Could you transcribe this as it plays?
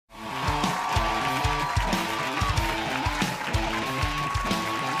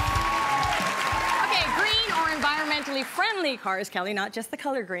environmentally friendly cars, Kelly, not just the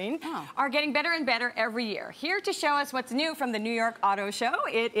color green, are getting better and better every year. Here to show us what's new from the New York Auto Show,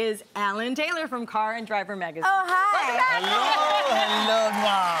 it is Alan Taylor from Car and Driver Magazine. Oh, hi. Hello.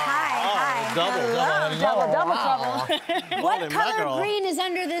 Hi. Double trouble. What color green is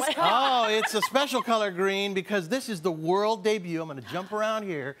under this car? Oh, it's a special color green because this is the world debut. I'm going to jump around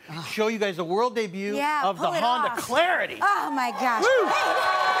here, show you guys the world debut of the Honda Clarity. Oh, my gosh. Oh, my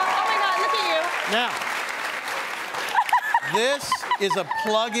God, look at you. Now, this is a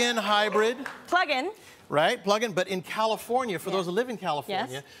plug-in hybrid. Plug-in. Right, plug-in, but in California, for those who live in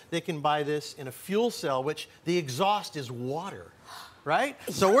California, they can buy this in a fuel cell, which the exhaust is water, right?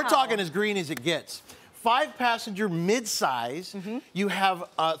 So we're talking as green as it gets. 5-passenger mid-size. You have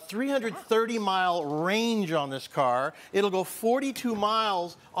a 330-mile range on this car. It'll go 42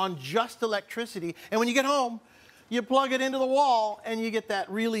 miles on just electricity. And when you get home, you plug it into the wall, and you get that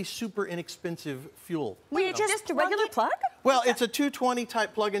really super inexpensive fuel. Wait, just a regular plug? Well, it's a 220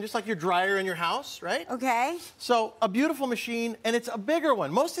 type plug-in, just like your dryer in your house, right? Okay. So a beautiful machine, and it's a bigger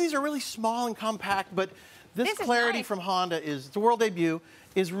one. Most of these are really small and compact, but this Clarity from Honda is, the world debut,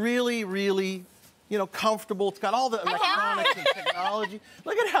 is really, really, you know, comfortable. It's got all the electronics and technology.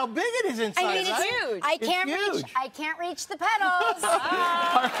 Look at how big it is inside. I mean, it's huge. I can't reach the pedals. All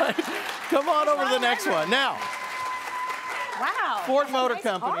right, come on over to the next one. Now, wow. Ford Motor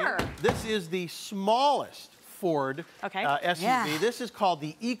Company. This is the smallest Ford SUV. Yeah. This is called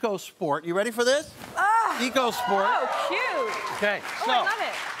the EcoSport. You ready for this? EcoSport. Oh, cute. Okay, so I love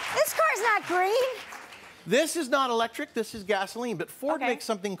it. This car's not green. this is not electric, this is gasoline, but Ford makes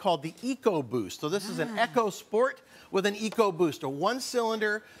something called the EcoBoost. So this is an EcoSport with an EcoBoost, a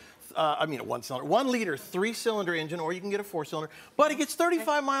one-cylinder, 1-liter, 3-cylinder engine, or you can get a 4-cylinder, but it gets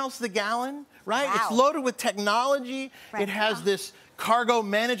 35 miles to the gallon, right? Wow. It's loaded with technology. It has this cargo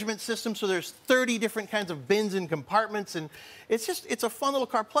management system, so there's 30 different kinds of bins and compartments, and it's a fun little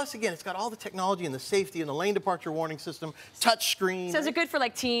car. Plus, again, it's got all the technology and the safety and the lane departure warning system, touch screen. So is it good for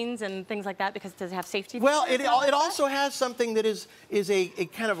like teens and things like that because does it have safety? Well, it also has something that is a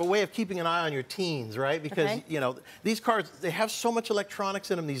kind of a way of keeping an eye on your teens, right? Because, you know, these cars, they have so much electronics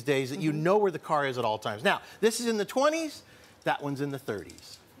in them these days that you know where the car is at all times. Now, this is in the 20s, that one's in the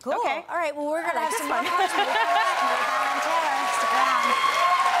 30s. Cool. Okay. All right, well, we're going to have some more cars with Alan Taylor. Stick around.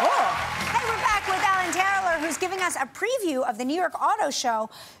 Cool. Hey, we're back with Alan Taylor, who's giving us a preview of the New York Auto Show.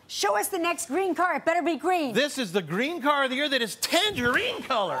 Show us the next green car. It better be green. This is the green car of the year that is tangerine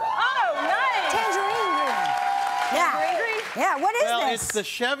color. Oh, nice. Tangerine green. Yeah. Green? Yeah, what is Well, this? it's the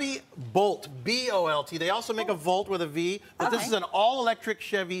Chevy Bolt, B-O-L-T. They also make a Volt with a V, but this is an all-electric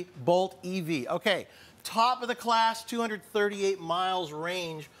Chevy Bolt EV. Okay, top of the class, 238 miles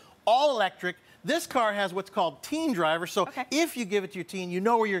range, all electric. This car has what's called teen driver, so if you give it to your teen, you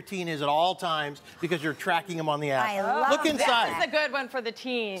know where your teen is at all times because you're tracking them on the app. I love Look inside. This is a good one for the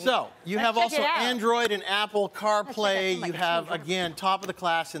teens. So, you have also check it out. Android and Apple CarPlay. Like you have, again, top of the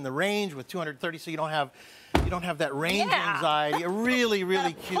class in the range with 230, so you don't have that range anxiety. A really,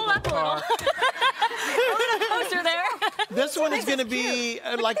 really cute little car. A little poster there. This one is going to be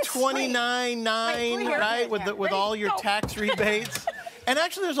like $29,900, right, with all your tax rebates. And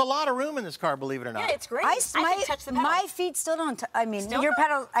actually, there's a lot of room in this car, believe it or not. Yeah, it's great. I can touch the pedals. My feet still don't. Your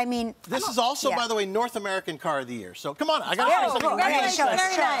pedals. This is also, by the way, North American Car of the Year. So come on, I got to show you something. Very Nice. nice.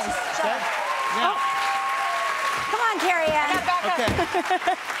 Now, Come on, Carrie Ann.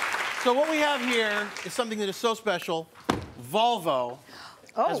 okay. So what we have here is something that is so special. Volvo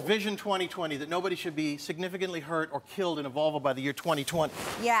has Vision 2020, that nobody should be significantly hurt or killed in a Volvo by the year 2020.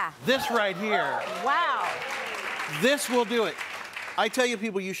 Yeah. This right here. Wow. This will do it. I tell you,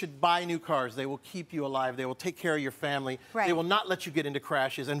 people, you should buy new cars. They will keep you alive. They will take care of your family. Right. They will not let you get into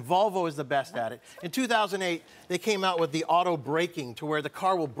crashes, and Volvo is the best at it. In 2008, they came out with the auto braking to where the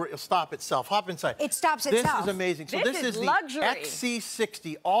car will stop itself. Hop inside. It stops itself. This is amazing. So this is the luxury.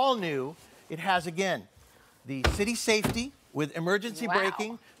 XC60, all new. It has, again, the city safety with emergency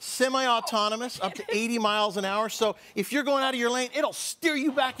braking, semi-autonomous, up to 80 miles an hour. So if you're going out of your lane, it'll steer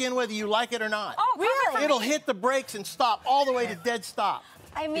you back in whether you like it or not. Oh, really? It'll hit the brakes and stop all the way to dead stop.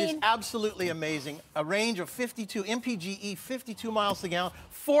 I mean, it is absolutely amazing. A range of 52 MPGe, 52 miles to the gallon,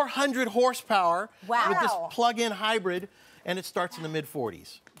 400 horsepower with this plug-in hybrid, and it starts in the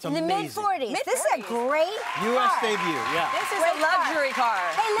mid-40s. It's amazing. In the mid-40s. This is a great U.S. car. debut, yeah. This is a luxury car.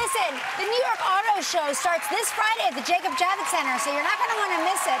 Hey, listen, the New York Auto Show starts this Friday at the Jacob Javits Center, so you're not going to want to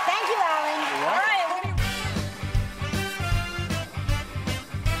miss it. Thank you, Alan. All right.